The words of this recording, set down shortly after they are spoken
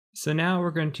So now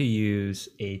we're going to use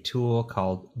a tool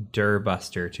called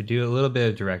dirbuster to do a little bit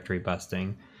of directory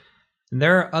busting. And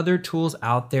there are other tools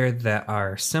out there that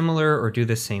are similar or do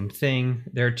the same thing.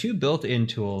 There are two built-in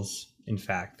tools, in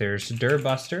fact. There's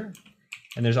dirbuster,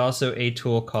 and there's also a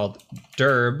tool called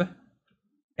dirb,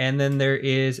 and then there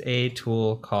is a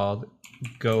tool called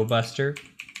gobuster.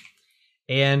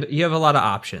 And you have a lot of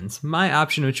options. My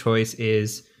option of choice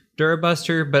is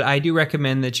dirbuster, but I do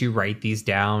recommend that you write these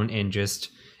down and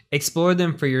just explore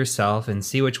them for yourself and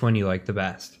see which one you like the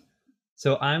best.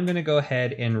 So I'm going to go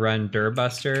ahead and run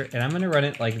dirbuster, and I'm going to run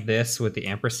it like this with the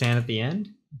ampersand at the end.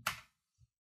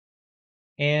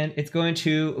 And it's going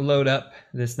to load up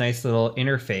this nice little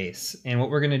interface. And what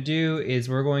we're going to do is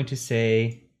we're going to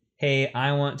say, hey,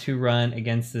 I want to run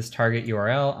against this target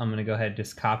URL. I'm going to go ahead and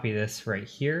just copy this right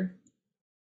here.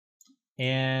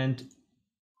 And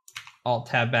Alt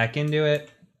tab back into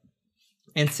it.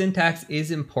 And syntax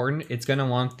is important. It's going to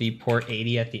want the port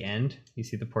 80 at the end. You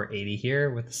see the port 80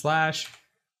 here with the slash.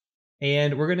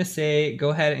 And we're going to say, go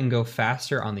ahead and go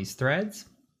faster on these threads.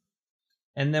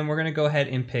 And then we're going to go ahead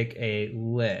and pick a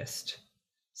list.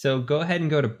 So go ahead and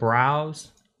go to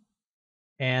browse.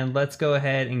 And let's go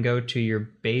ahead and go to your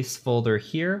base folder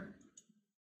here.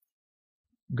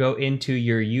 Go into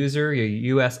your user,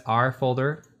 your USR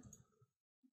folder,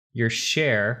 your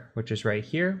share, which is right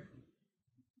here.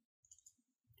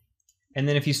 And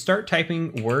then if you start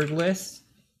typing word lists,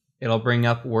 it'll bring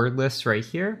up word lists right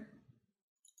here.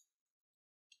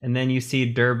 And then you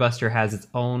see dirbuster has its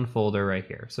own folder right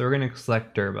here. So we're going to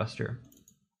select dirbuster.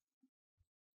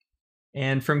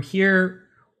 And from here,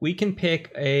 we can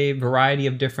pick a variety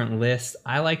of different lists.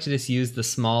 I like to just use the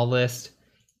small list.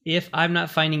 If I'm not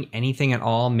finding anything at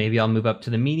all, maybe I'll move up to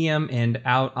the medium, and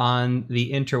out on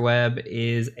the interweb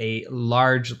is a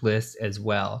large list as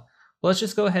well. Let's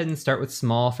just go ahead and start with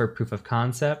small for proof of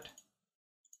concept.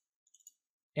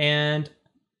 And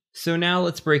so now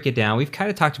let's break it down. We've kind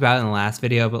of talked about it in the last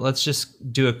video, but let's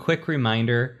just do a quick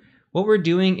reminder. What we're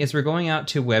doing is we're going out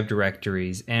to web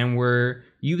directories and we're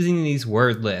using these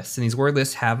word lists. And these word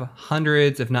lists have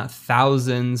hundreds, if not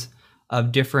thousands,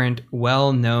 of different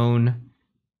well-known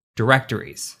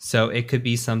directories. So it could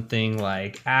be something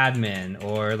like admin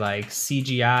or like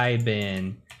CGI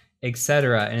bin,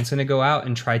 etc. And it's going to go out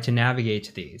and try to navigate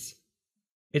to these.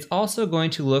 It's also going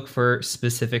to look for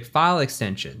specific file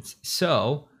extensions.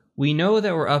 So we know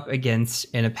that we're up against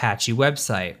an Apache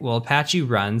website. Well, Apache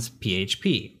runs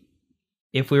PHP.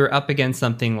 If we were up against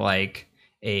something like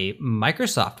a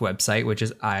Microsoft website, which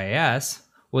is IIS,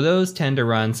 well, those tend to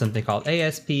run something called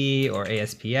ASP or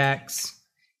ASPX.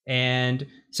 And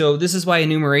so this is why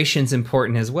enumeration is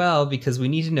important as well, because we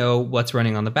need to know what's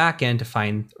running on the back end to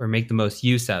find or make the most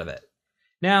use out of it.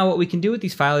 Now, what we can do with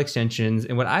these file extensions,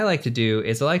 and what I like to do,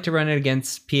 is I like to run it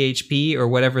against PHP or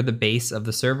whatever the base of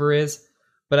the server is,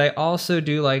 but I also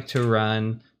do like to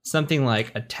run something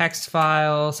like a text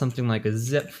file, something like a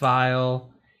zip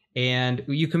file, and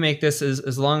you can make this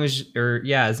as long as, or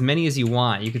yeah, as many as you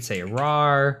want. You could say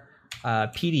RAR,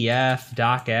 PDF,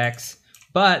 docx,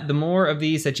 but the more of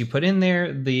these that you put in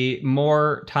there, the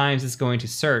more times it's going to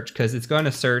search, because it's going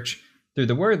to search through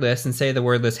the word list and say the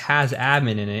word list has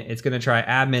admin in it. It's going to try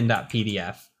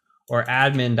admin.pdf or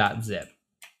admin.zip.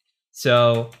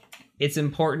 So it's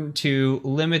important to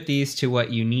limit these to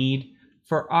what you need.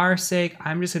 For our sake,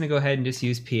 I'm just going to go ahead and just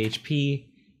use PHP,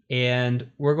 and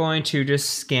we're going to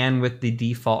just scan with the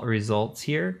default results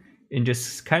here and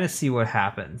just kind of see what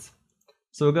happens.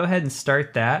 So we'll go ahead and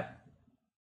start that.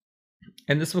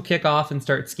 And this will kick off and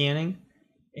start scanning.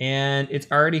 And it's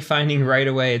already finding right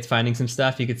away, it's finding some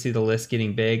stuff. You can see the list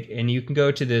getting big. And you can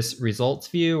go to this results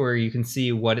view where you can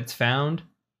see what it's found.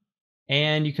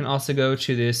 And you can also go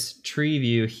to this tree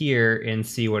view here and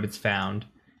see what it's found.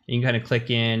 And you can kind of click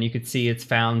in. You can see it's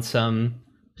found some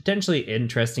potentially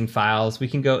interesting files. We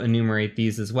can go enumerate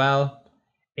these as well.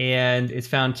 And it's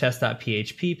found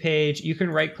test.php page. You can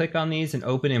right click on these and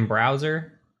open in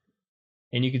browser.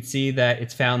 And you can see that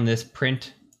it's found this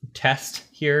print test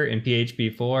here in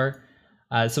PHP 4.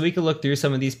 So we can look through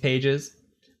some of these pages.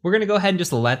 We're going to go ahead and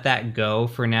just let that go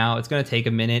for now. It's going to take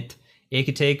a minute. It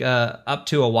could take up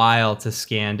to a while to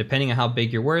scan, depending on how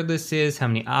big your word list is, how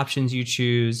many options you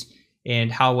choose, and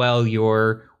how well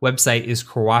your website is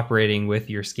cooperating with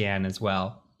your scan as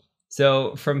well.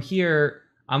 So from here,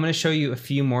 I'm going to show you a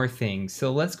few more things.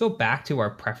 So let's go back to our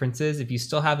preferences. If you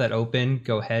still have that open,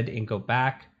 go ahead and go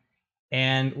back.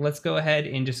 And let's go ahead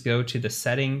and just go to the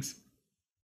settings,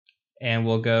 and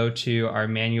we'll go to our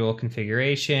manual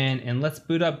configuration, and let's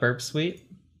boot up Burp Suite.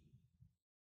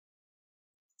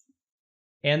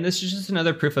 And this is just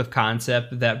another proof of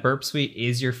concept that Burp Suite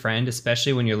is your friend,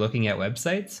 especially when you're looking at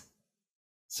websites.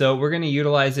 So we're going to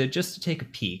utilize it just to take a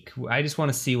peek. I just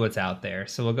want to see what's out there.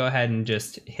 So we'll go ahead and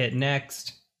just hit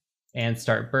next and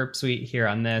start Burp Suite here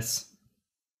on this.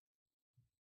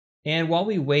 And while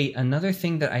we wait, another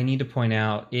thing that I need to point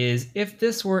out is if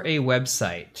this were a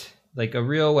website, like a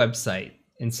real website,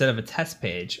 instead of a test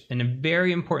page, and a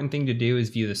very important thing to do is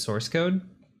view the source code.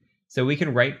 So we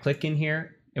can right click in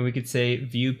here and we could say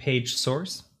view page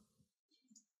source,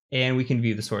 and we can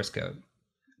view the source code.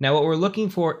 Now what we're looking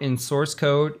for in source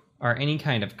code are any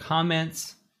kind of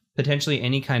comments, potentially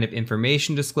any kind of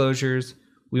information disclosures.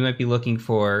 We might be looking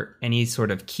for any sort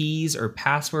of keys or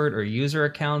password or user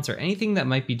accounts or anything that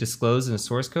might be disclosed in a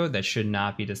source code that should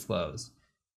not be disclosed.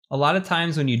 A lot of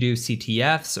times when you do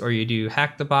CTFs or you do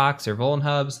Hack the Box or Vuln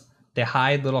Hubs, they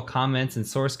hide little comments in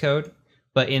source code.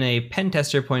 But in a pen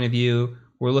tester point of view,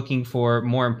 we're looking for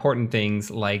more important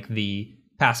things like the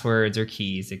passwords or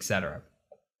keys, etc.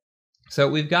 So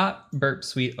we've got Burp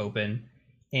Suite open,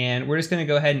 and we're just going to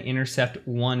go ahead and intercept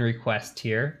one request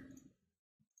here.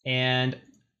 And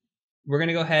we're going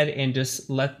to go ahead and just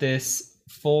let this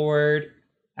forward.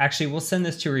 Actually, we'll send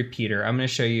this to repeater. I'm going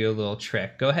to show you a little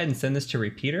trick. Go ahead and send this to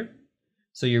repeater.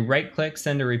 So you right click,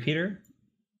 send to repeater,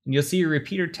 and you'll see your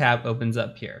repeater tab opens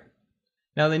up here.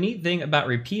 Now the neat thing about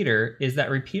repeater is that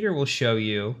repeater will show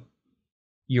you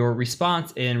your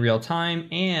response in real time,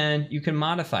 and you can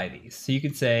modify these. So you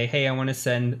could say, hey, I want to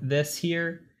send this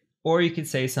here, or you could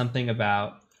say something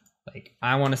about like,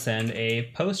 I want to send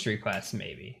a post request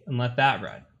maybe, and let that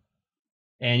run.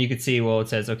 And you could see, well, it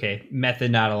says, okay,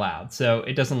 method not allowed. So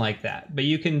it doesn't like that. But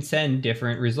you can send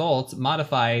different results,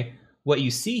 modify what you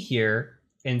see here,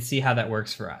 and see how that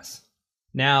works for us.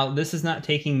 Now, this is not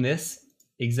taking this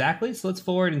exactly. So let's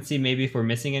forward and see maybe if we're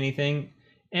missing anything.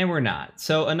 And we're not.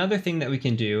 So another thing that we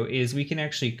can do is we can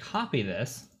actually copy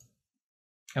this.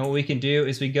 And what we can do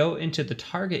is we go into the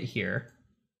target here.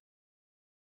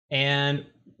 And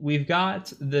we've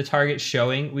got the target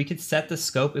showing. We could set the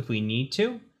scope if we need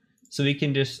to. So we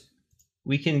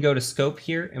can go to scope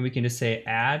here and we can just say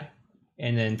add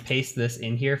and then paste this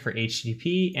in here for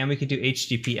HTTP, and we could do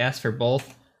HTTPS for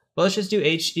both. But let's just do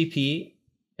HTTP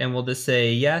and we'll just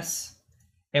say yes.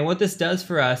 And what this does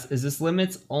for us is this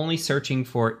limits only searching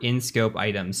for in-scope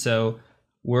items. So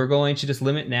we're going to just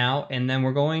limit now, and then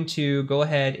we're going to go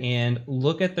ahead and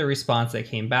look at the response that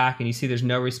came back, and you see there's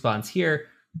no response here,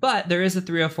 but there is a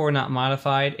 304 not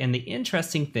modified. And the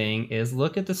interesting thing is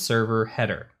look at the server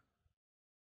header.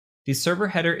 The server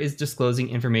header is disclosing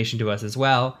information to us as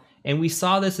well, and we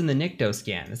saw this in the NICTO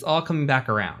scan. It's all coming back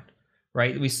around,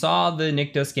 right? We saw the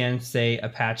NICTO scan say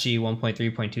Apache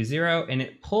 1.3.20, and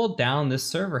it pulled down this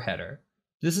server header.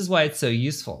 This is why it's so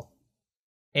useful.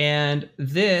 And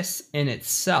this in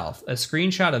itself, a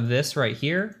screenshot of this right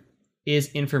here,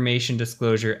 is information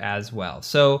disclosure as well.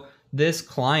 So this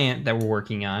client that we're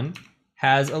working on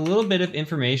has a little bit of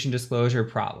information disclosure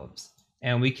problems,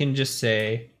 and we can just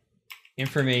say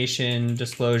information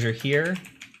disclosure here,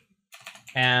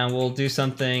 and we'll do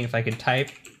something, if I could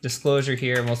type disclosure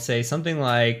here, and we'll say something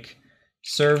like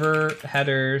server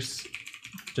headers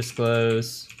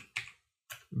disclose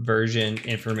version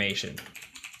information.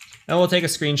 And we'll take a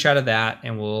screenshot of that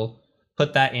and we'll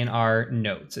put that in our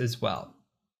notes as well.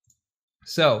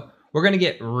 So we're going to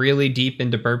get really deep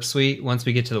into Burp Suite once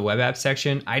we get to the web app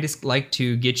section. I just like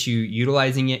to get you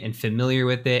utilizing it and familiar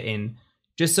with it, and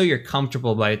just so you're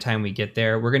comfortable by the time we get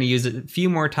there. We're going to use it a few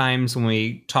more times when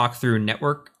we talk through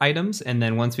network items, and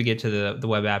then once we get to the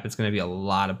web app, it's going to be a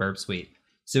lot of Burp Suite.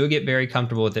 So we'll get very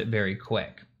comfortable with it very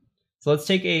quick. So let's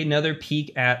take another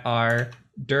peek at our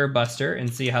dir buster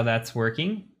and see how that's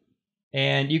working.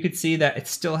 And you could see that it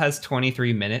still has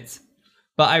 23 minutes,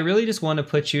 but I really just want to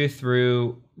put you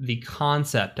through the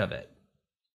concept of it.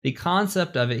 The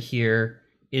concept of it here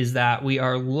is that we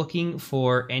are looking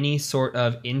for any sort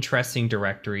of interesting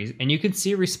directories, and you can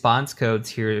see response codes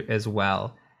here as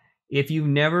well. If you've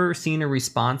never seen a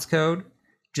response code,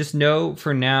 just know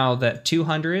for now that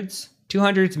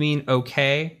 200s mean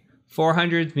okay,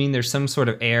 400s mean there's some sort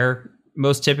of error,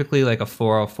 most typically like a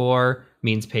 404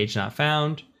 means page not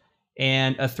found,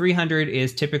 and a 300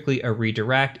 is typically a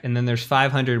redirect, and then there's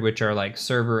 500 which are like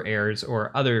server errors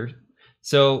or other.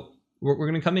 So what we're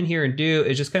going to come in here and do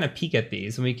is just kind of peek at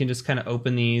these, and we can just kind of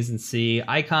open these and see.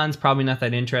 Icons probably not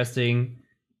that interesting.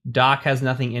 Doc has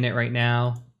nothing in it right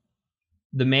now.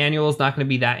 The manual is not going to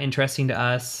be that interesting to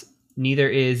us. Neither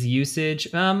is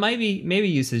usage. Maybe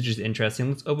usage is interesting.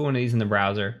 Let's open one of these in the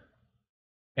browser,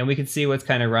 and we can see what's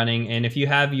kind of running. And if you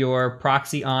have your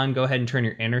proxy on, go ahead and turn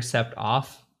your intercept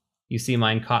off. You see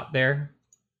mine caught there.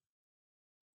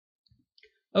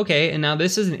 Okay, and now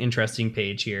this is an interesting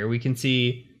page here. We can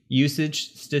see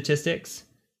usage statistics,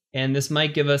 and this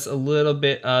might give us a little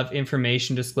bit of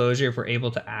information disclosure if we're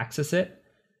able to access it.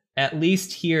 At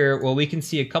least here, well, we can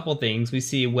see a couple things. We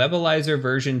see Webalizer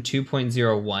version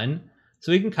 2.01.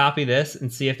 So we can copy this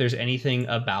and see if there's anything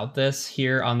about this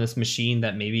here on this machine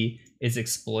that maybe is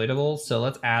exploitable. So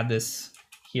let's add this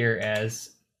here as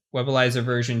Webalizer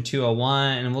version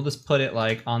 201, and we'll just put it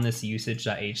like on this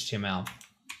usage.html.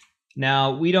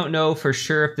 Now, we don't know for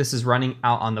sure if this is running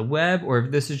out on the web or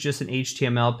if this is just an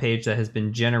HTML page that has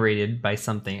been generated by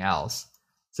something else.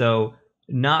 So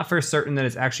not for certain that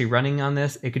it's actually running on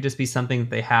this. It could just be something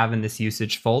that they have in this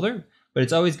usage folder, but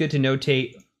it's always good to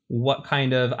notate what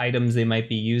kind of items they might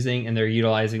be using, and they're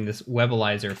utilizing this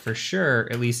Webalizer for sure,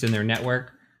 at least in their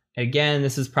network. Again,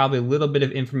 this is probably a little bit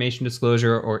of information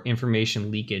disclosure or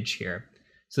information leakage here.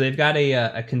 So they've got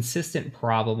a consistent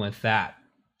problem with that.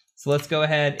 So let's go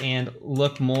ahead and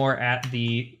look more at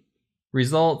the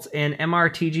results, and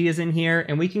MRTG is in here,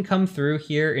 and we can come through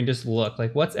here and just look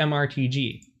like what's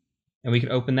MRTG, and we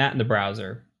can open that in the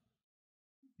browser.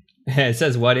 It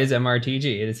says, what is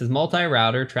MRTG? It says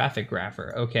multi-router traffic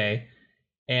grapher. Okay.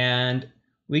 And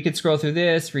we could scroll through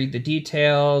this, read the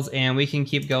details, and we can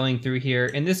keep going through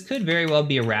here. And this could very well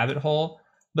be a rabbit hole,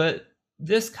 but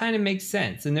this kind of makes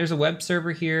sense. And there's a web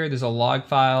server here. There's a log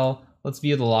file. Let's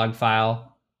view the log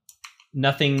file.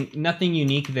 Nothing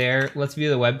unique there. Let's view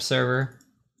the web server.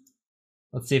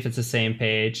 Let's see if it's the same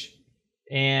page.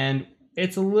 And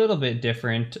it's a little bit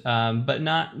different, but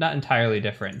not entirely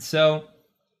different. So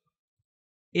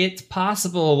it's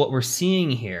possible what we're seeing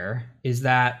here is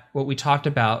that what we talked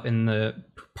about in the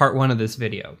part 1 of this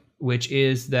video, which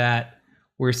is that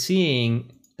we're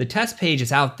seeing the test page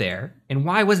is out there. And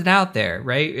why was it out there,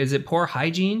 right? Is it poor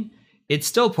hygiene? It's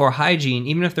still poor hygiene,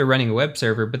 even if they're running a web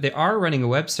server, but they are running a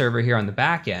web server here on the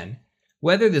back end.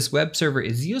 Whether this web server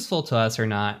is useful to us or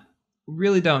not,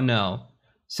 really don't know.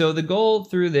 So the goal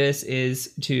through this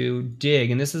is to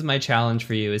dig, and this is my challenge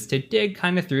for you, is to dig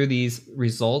kind of through these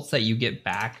results that you get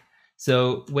back.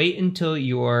 So wait until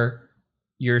your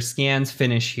scans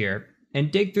finish here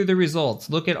and dig through the results.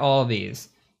 Look at all of these.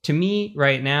 To me,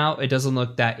 right now, it doesn't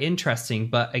look that interesting,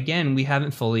 but again, we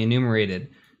haven't fully enumerated.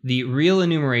 The real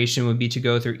enumeration would be to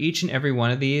go through each and every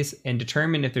one of these and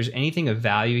determine if there's anything of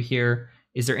value here.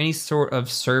 Is there any sort of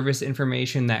service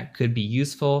information that could be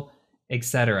useful,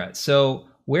 etc. So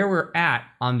where we're at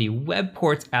on the web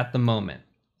ports at the moment,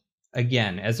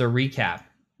 again, as a recap,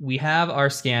 we have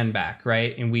our scan back,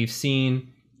 right? And we've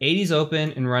seen 80's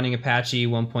open and running Apache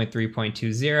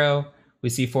 1.3.20. We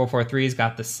see 443's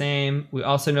got the same. We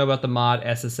also know about the mod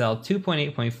SSL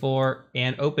 2.8.4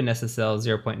 and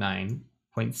OpenSSL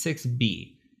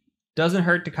 0.9.6b. Doesn't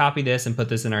hurt to copy this and put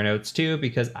this in our notes too,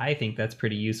 because I think that's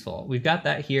pretty useful. We've got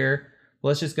that here.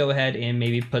 Let's just go ahead and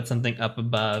maybe put something up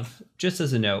above just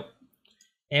as a note.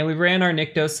 And we ran our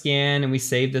Nikto scan and we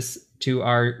saved this to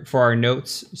for our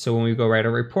notes. So when we go write a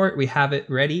report, we have it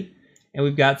ready. And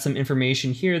we've got some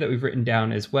information here that we've written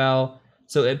down as well.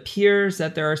 So it appears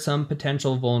that there are some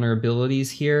potential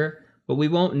vulnerabilities here, but we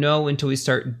won't know until we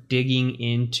start digging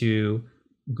into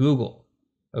Google.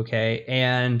 Okay,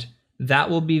 and that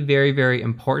will be very, very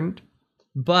important.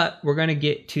 But we're going to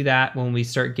get to that when we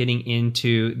start getting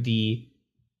into the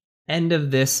end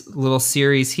of this little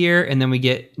series here, and then we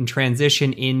get in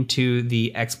transition into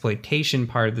the exploitation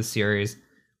part of the series.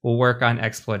 We'll work on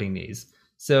exploiting these.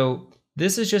 So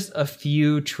this is just a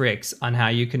few tricks on how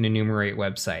you can enumerate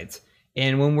websites.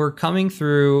 And when we're coming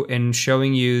through and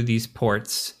showing you these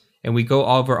ports, and we go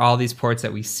over all these ports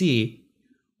that we see,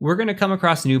 we're going to come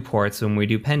across new ports when we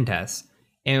do pen tests.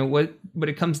 And what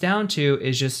it comes down to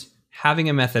is just having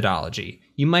a methodology.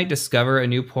 You might discover a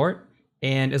new port,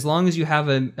 and as long as you have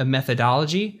a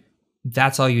methodology,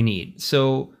 that's all you need.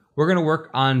 So we're going to work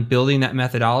on building that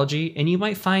methodology, and you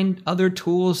might find other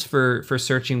tools for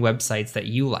searching websites that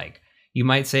you like. You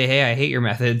might say, hey, I hate your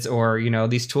methods, or, you know,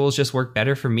 these tools just work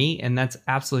better for me, and that's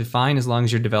absolutely fine as long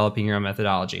as you're developing your own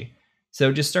methodology.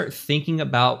 So just start thinking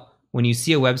about when you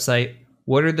see a website,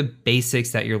 what are the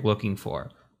basics that you're looking for?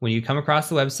 When you come across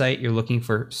the website, you're looking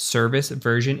for service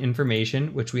version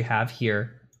information, which we have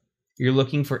here. You're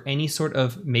looking for any sort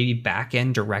of maybe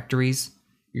backend directories.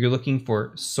 You're looking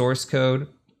for source code.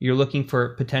 You're looking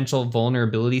for potential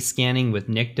vulnerability scanning with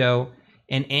Nikto,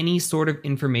 and any sort of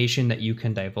information that you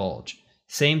can divulge.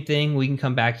 Same thing, we can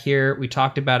come back here. We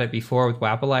talked about it before with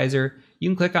Wapalizer. You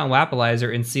can click on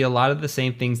Wapalizer and see a lot of the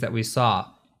same things that we saw.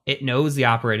 It knows the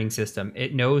operating system,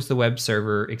 it knows the web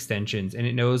server extensions, and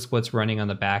it knows what's running on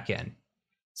the back end.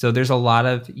 So there's a lot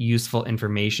of useful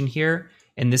information here,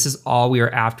 and this is all we are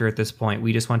after at this point.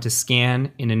 We just want to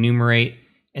scan and enumerate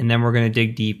and then we're going to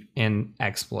dig deep and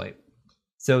exploit.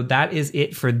 So that is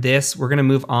it for this. We're going to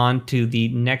move on to the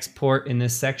next port in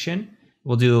this section.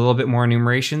 We'll do a little bit more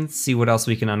enumeration, see what else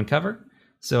we can uncover.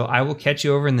 So I will catch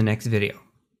you over in the next video.